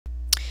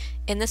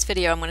In this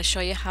video, I'm going to show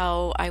you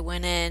how I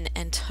went in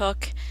and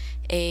took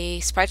a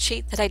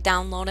spreadsheet that I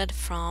downloaded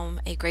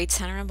from a grade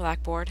center in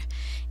Blackboard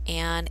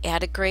and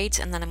added grades,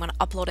 and then I'm going to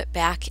upload it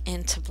back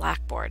into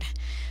Blackboard.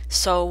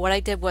 So what I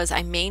did was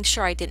I made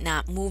sure I did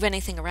not move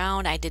anything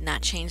around. I did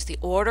not change the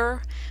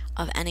order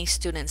of any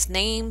students'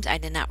 names. I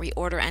did not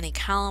reorder any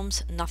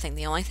columns, nothing.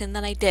 The only thing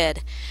that I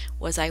did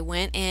was I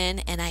went in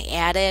and I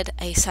added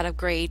a set of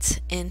grades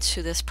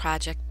into this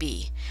project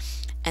B.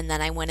 And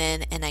then I went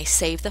in and I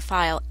saved the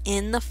file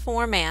in the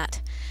format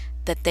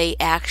that they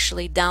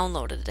actually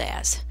downloaded it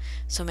as.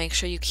 So make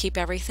sure you keep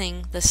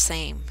everything the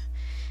same.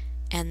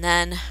 And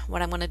then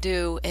what I'm going to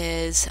do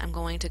is I'm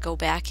going to go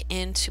back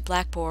into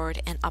Blackboard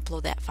and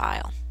upload that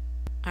file.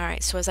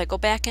 Alright, so as I go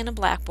back into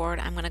Blackboard,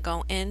 I'm going to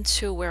go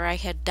into where I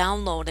had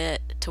downloaded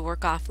it to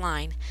work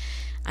offline.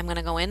 I'm going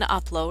to go into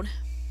Upload,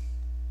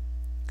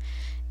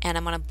 and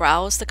I'm going to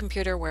browse the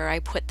computer where I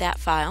put that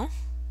file.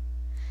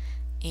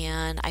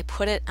 And I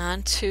put it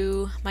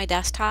onto my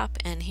desktop,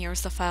 and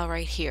here's the file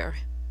right here,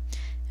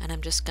 and I'm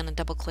just going to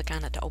double click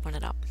on it to open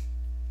it up.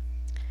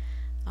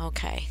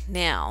 Okay,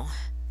 now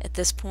at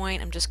this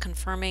point I'm just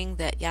confirming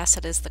that yes,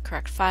 it is the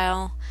correct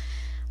file.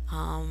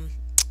 I'm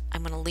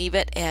going to leave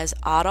it as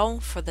auto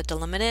for the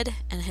delimited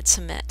and hit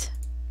submit.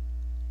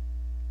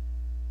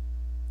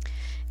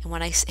 And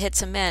when I hit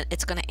submit,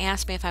 it's going to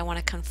ask me if I want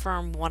to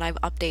confirm what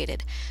I've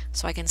updated.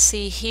 So I can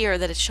see here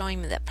that it's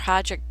showing me that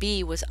project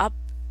B was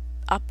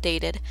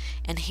updated,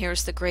 and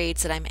here's the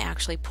grades that I'm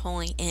actually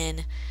pulling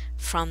in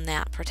from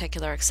that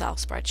particular Excel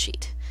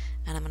spreadsheet.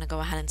 And I'm going to go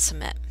ahead and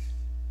submit.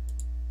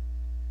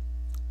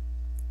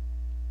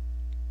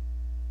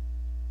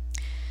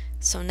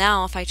 So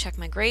now if I check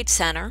my grade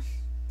center,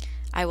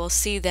 I will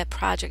see that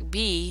project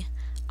B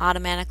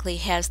automatically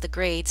has the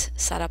grades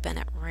set up in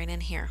it right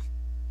in here.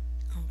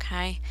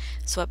 Okay,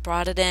 so it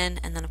brought it in,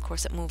 and then of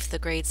course it moved the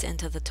grades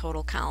into the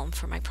total column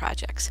for my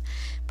projects.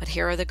 But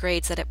here are the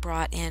grades that it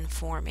brought in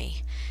for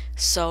me.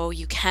 So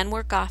you can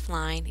work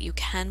offline, you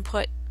can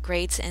put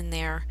grades in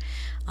there,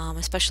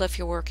 especially if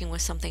you're working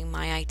with something,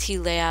 my IT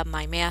lab,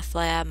 my math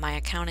lab, my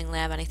accounting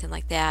lab, anything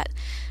like that.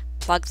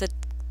 Plug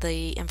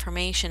the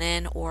information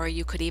in, or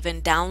you could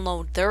even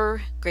download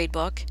their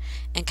gradebook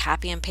and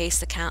copy and paste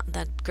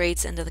the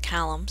grades into the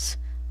columns.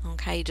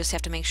 Okay, you just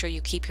have to make sure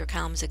you keep your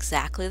columns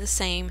exactly the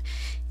same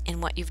in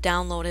what you've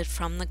downloaded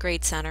from the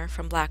Grade Center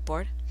from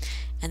Blackboard.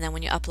 And then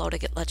when you upload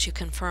it, it lets you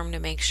confirm to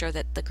make sure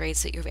that the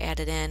grades that you've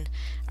added in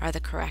are the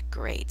correct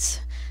grades.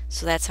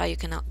 So that's how you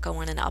can go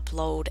in and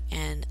upload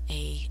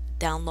a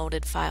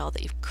downloaded file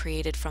that you've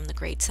created from the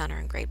Grade Center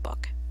and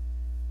Gradebook.